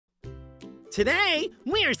Today,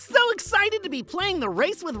 we are so excited to be playing the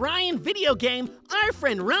Race with Ryan video game our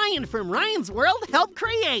friend Ryan from Ryan's World helped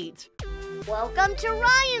create. Welcome to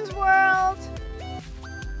Ryan's World!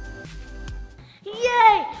 Yay!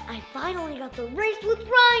 I finally got the Race with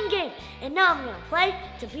Ryan game, and now I'm gonna play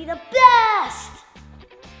to be the best!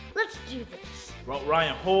 Let's do this. Well,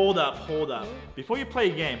 Ryan, hold up. Before you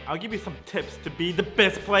play a game, I'll give you some tips to be the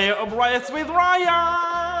best player of Race with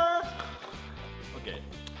Ryan! Okay,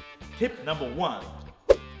 tip number 1.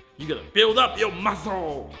 You gotta build up your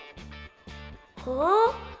muscle.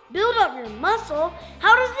 Huh? Build up your muscle?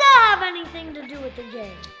 How does that have anything to do with the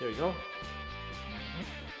game? There we go.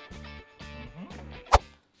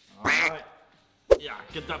 Alright. Yeah,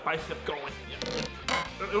 get that bicep going. Yeah.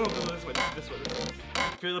 This way.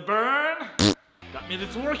 Feel the burn? That means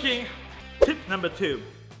it's working. Tip number 2.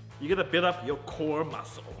 You gotta build up your core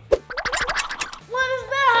muscle. What does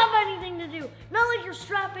that have anything to do? Not like you're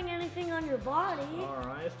strapping anything on your body.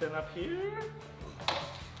 Alright, stand up here.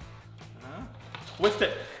 Twist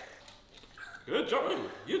it. Good job.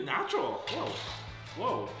 You're natural.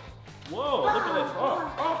 Whoa. Look at this.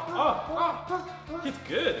 Oh. It's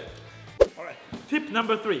good. Alright, tip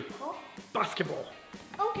number 3. Basketball.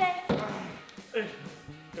 Okay. Here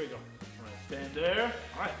we go. Alright, stand there.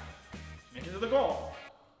 Alright. Make it to the goal.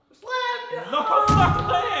 Slam! No, stop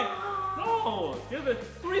playing! No! Give it.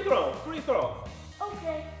 Free throw.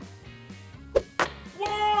 Okay.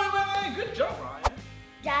 Whoa, good job, Ryan.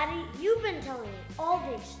 Daddy, you've been telling me all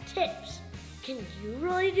these tips. Can you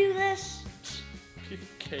really do this? Piece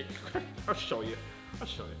of cake. I'll show you.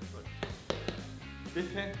 Look.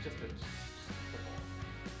 This hand, just hold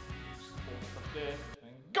it up there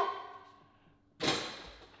and go!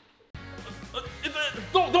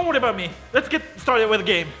 Don't worry about me. Let's get started with the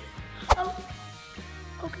game. Oh,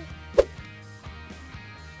 okay.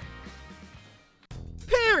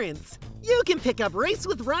 Parents, you can pick up Race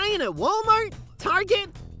with Ryan at Walmart, Target,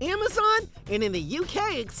 Amazon, and in the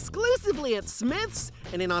UK exclusively at Smith's,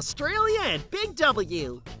 and in Australia at Big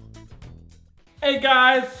W. Hey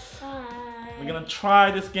guys! Hi. We're gonna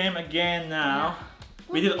try this game again now.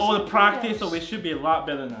 We did all the practice, so we should be a lot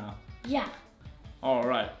better now. Yeah.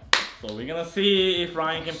 Alright, so we're gonna see if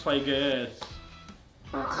Ryan can play good.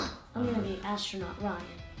 I'm gonna be astronaut Ryan.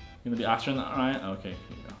 You're gonna be astronaut Ryan? Okay, here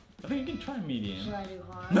you go. I think you can try medium. Should I do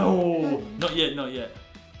hard? No! Not yet.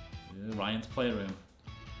 This is Ryan's playroom.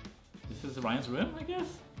 This is Ryan's room, I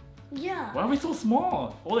guess? Yeah. Why are we so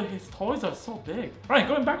small? All of his toys are so big. Ryan,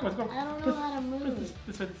 going backwards, go. I don't know how to move.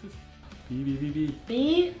 This way. B.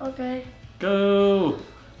 B? Okay. Go!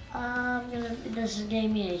 This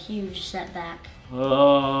gave me a huge setback.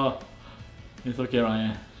 Oh, it's okay,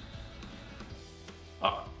 Ryan.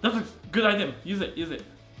 Oh, that's a good item. Use it.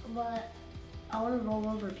 But I want to roll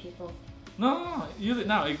over people. No, use it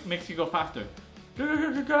now. It makes you go faster. Go! I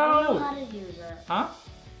don't know how to use it. Huh?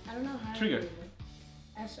 I don't know how Trigger. to use it.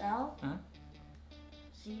 SL? Huh?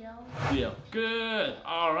 CL? Deal. Good.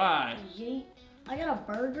 All right. Yeet. I got a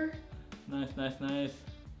burger. Nice.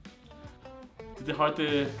 Is it hard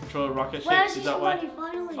to control a rocket ship? Wait, I see Is that why? somebody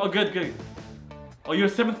finally. Oh, good. Oh, you're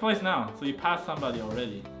 7th place now, so you passed somebody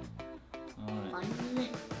already. All right.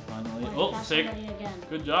 Finally. Wait, Oh, pass 6. somebody again.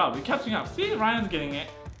 Good job. You're catching up. See, Ryan's getting it.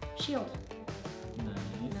 Shield. Nice.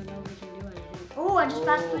 No, nobody can do anything. Oh, I just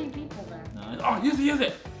passed 3 people there. Nice. Oh, use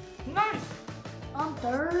it. Nice. I'm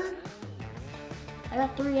 3rd. I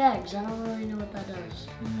got 3 eggs. I don't really know what that does.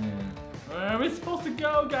 Where are we supposed to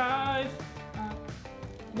go, guys?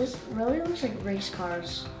 This really looks like race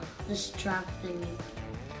cars. This track thingy.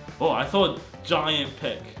 Oh, I saw a giant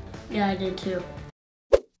pick. Yeah, I did too.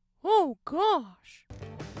 Oh gosh.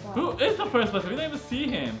 Wow. Who is the first person? We don't even see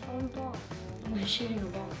him. Oh, ball. I'm shooting a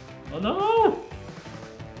ball. Oh no!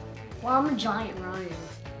 Well, I'm a giant Ryan.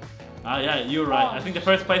 Ah, yeah, you're right. I think the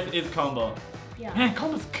first place is Combo. Yeah. Man,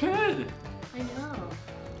 Combo's good. I know.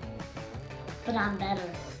 But I'm better.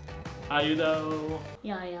 Are you though?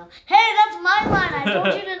 Yeah. Hey, that's my line. I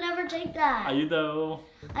told you to never take that. Are you though?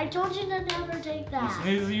 I told you to never take You that.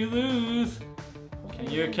 snooze, you lose. Can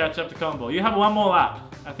you catch up to Combo? You have 1 more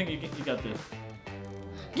lap. I think you got this.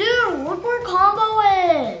 Dude, look where Combo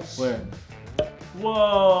is. Where?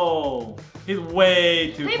 Whoa! He's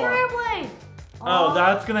way too Paper far. airplane. Oh,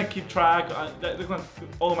 that's gonna keep track. That's gonna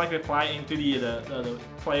automatically fly into the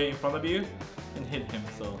player in front of you and hit him.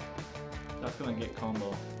 So that's gonna get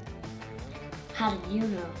Combo. How did you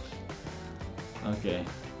know? Okay.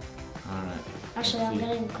 All right. Actually, I'm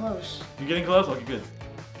getting close. You're getting close. Okay, good.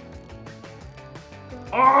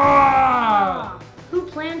 Ah! Who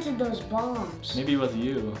planted those bombs? Maybe it was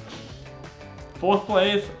you. 4th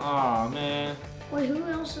place. Aw, man. Wait, who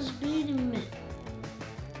else is beating me?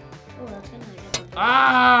 Oh, that's gonna get the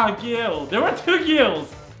Ah, Gil. There were 2 Gils. Is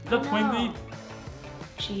that twinsy?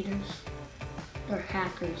 Cheaters. They're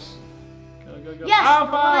hackers. Go, go, go. Yes,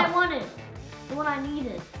 Alpha. the one I wanted. The one I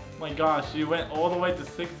needed. My gosh, you went all the way to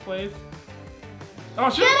 6th place? Oh,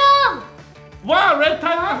 shit. Get him! Wow, Red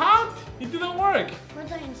Titan Hunt! It didn't work. Red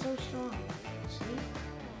Titan's so strong. See?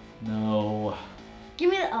 No. Give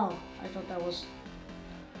me the. Oh, I thought that was.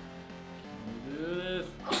 Do this.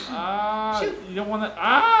 Ah, Shoot. you don't want to.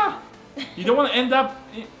 Ah! You don't want to end up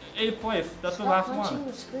in 8th place. That's the last Stop punching one.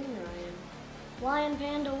 the screen, Ryan. Flying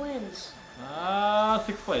Panda wins. Ah,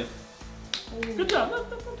 6th place. Ooh. Good job.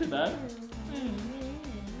 That's not too bad.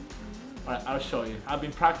 Alright, I'll show you. I've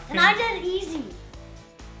been practicing. And I did easy.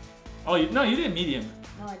 Oh, no, you did medium.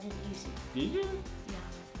 No, I did easy. Did you? Yeah.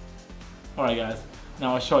 Alright, guys.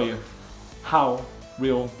 Now I'll show you how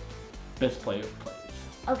real best player plays.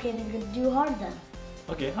 Okay, then go do hard then.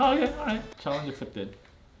 Okay, oh, okay, alright. Challenge accepted.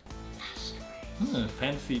 That's right.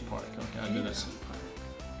 Fancy park. Okay, I'll do that. Fantasy park.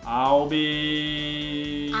 I'll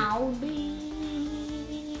be... I'll be.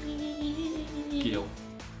 Gil.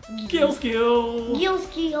 Gil skill. Gil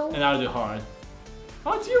skill. And I'll do hard.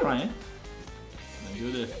 Oh, it's you, Ryan. Let me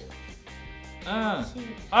do this. Ah!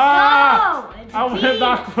 No! I went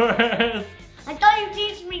backwards. I thought you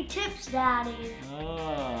teach me tips, Daddy.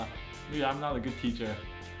 Ah, maybe I'm not a good teacher.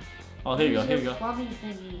 Oh, here you go, here you go. Fluffy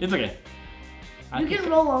thingy. It's okay. You can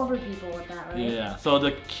roll over people with that, right? Yeah, so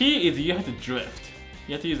the key is you have to drift.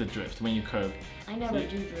 You have to use a drift when you curve. I never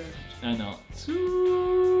do drift. I know.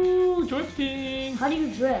 So, drifting. How do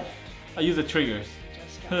you drift? I use the triggers.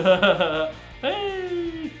 Just go.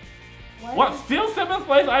 Hey! What? Still 7th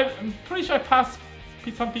place? I'm pretty sure I passed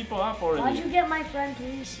some people up already. Why'd you get my friend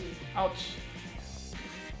Lucy? Ouch.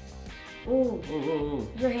 Ooh. Ooh, ooh, ooh.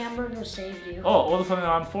 Your hamburger saved you. Oh, all of a sudden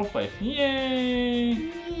I'm 4th place. Yay!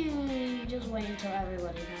 Yay. Just wait until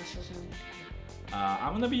everybody passes him.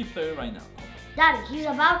 I'm gonna be 3rd right now. Daddy, he's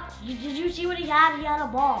about. Did you see what he had? He had a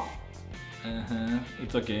ball.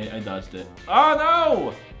 It's okay, I dodged it. Oh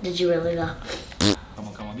no! Did you really though? Come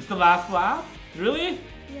on, come on. This is the last lap? Really?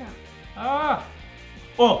 Yeah. Ah!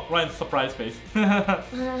 Oh, Ryan's surprise face. Okay,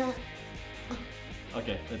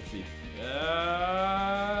 let's see.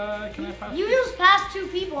 Can I pass? You just passed 2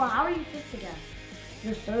 people. How are you 5th again?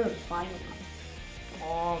 You're 3rd, finally.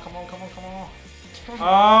 Oh, come on, come on, come on.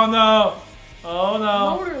 Oh no! Oh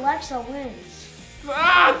no! Motor Lexa wins.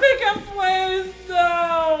 Ah, second place!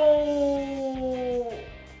 No!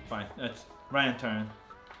 Fine, that's Ryan's turn.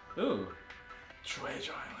 Ooh,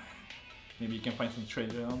 treasure island. Maybe you can find some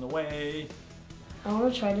treasure on the way. I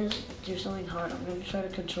want to try to do something hard. I'm going to try to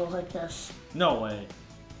control like this. No way.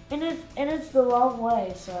 And it's the wrong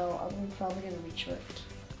way, so I'm probably going to be tricked.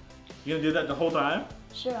 You gonna do that the whole time?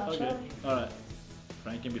 Sure, I'll Okay, try. alright.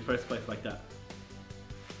 Ryan can be 1st place like that.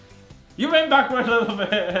 You went backwards a little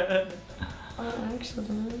bit.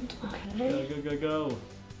 Accident. Go, Okay. go, go, go.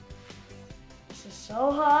 This is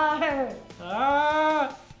so hard.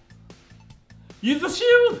 Ah! Use the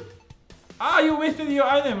shield! Ah, you wasted your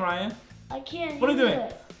item, Ryan. I can't What are use you doing?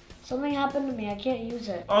 it. Something happened to me. I can't use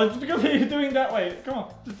it. Oh, it's because you're doing that way. Come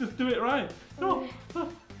on, just do it right. Come on.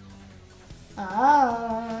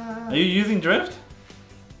 Ah. Are you using drift?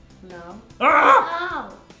 No. Ah!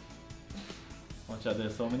 Ow. Watch out,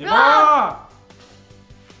 there's so many. Ah!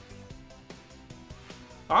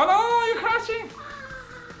 Ah! Oh no, you're crashing!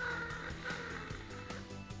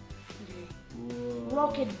 Whoa.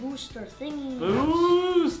 Rocket booster thingy.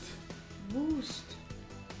 Boost! Boost.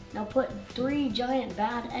 Now put 3 giant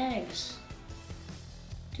bad eggs.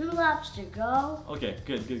 2 laps to go. Okay,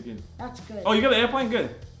 good, good, good. That's good. Oh, you got the airplane?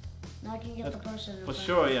 Good. Now I can get the person in For front.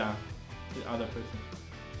 sure, yeah. The other person.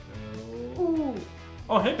 Oh, Ooh.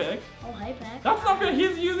 oh hey, Beck. Oh, hey, Beck. That's not fair.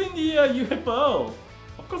 He's using the UFO.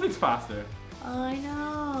 Of course, it's faster. I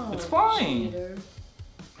know. It's fine. Cheater.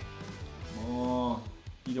 Oh,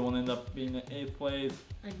 you don't want to end up being in 8th place.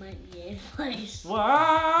 I might be 8th place.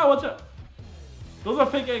 Wow, watch out. Those are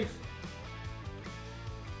fake eggs.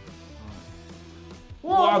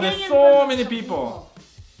 Whoa, Wow, I'm there's getting in so front of many some people.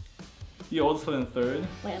 You're also in 3rd.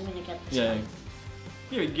 Wait, I'm gonna get this Yeah. one.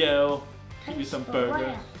 Here we go. Give you Taste some the burger.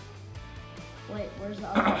 breath. Wait, where's the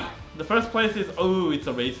other guy? The 1st place is, oh, it's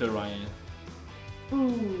a racer, Ryan.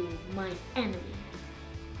 Ooh, my enemy.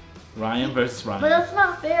 Ryan versus Ryan. But that's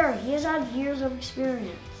not fair. He has had years of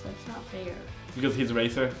experience. That's not fair. Because he's a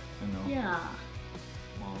racer? I know. Yeah.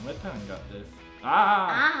 Come on, Red Titan got this. Ah!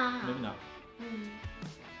 Ah. Maybe not.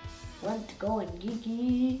 Let's go and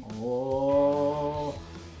geeky. Oh,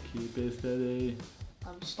 keep it steady.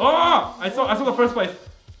 I'm still Oh! I saw the 1st place.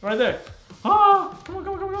 Right there. Oh! Come on,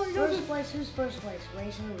 come on, come on, come on. You got First this. place, who's 1st place?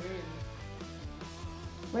 Racer win.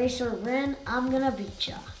 Racer Rin, I'm gonna beat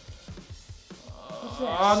ya. What's this?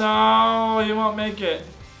 Oh no, he won't make it.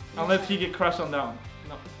 Unless he get crushed on down.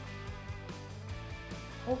 No.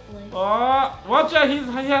 Hopefully. Oh, watch out, he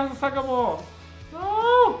has a soccer ball.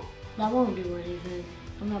 No! That won't do anything.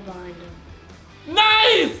 I'm not behind him.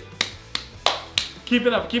 Nice! Keep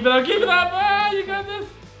it up, keep it up, keep it up! Ah, you got this.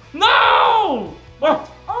 No! What?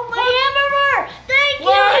 Oh, my hamburger! Thank you,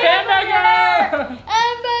 What? hamburger!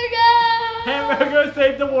 Hamburger! Hamburger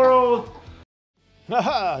saved the world!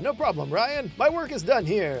 Haha, no problem, Ryan. My work is done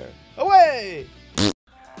here. Away!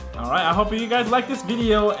 Alright, I hope you guys liked this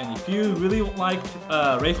video, and if you really liked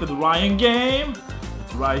Race with Ryan game,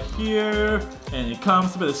 it's right here, and it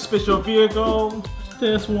comes with a special vehicle.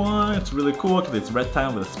 This one, it's really cool because it's red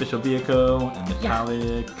tile with a special vehicle and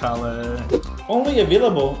metallic color. Only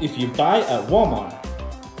available if you buy at Walmart.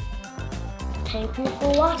 Thank you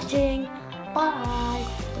for watching. Bye.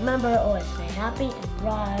 Remember, always stay happy and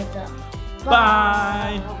rise up.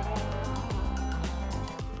 Bye!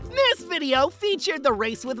 This video featured the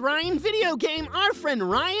Race with Ryan video game our friend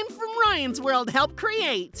Ryan from Ryan's World helped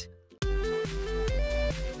create.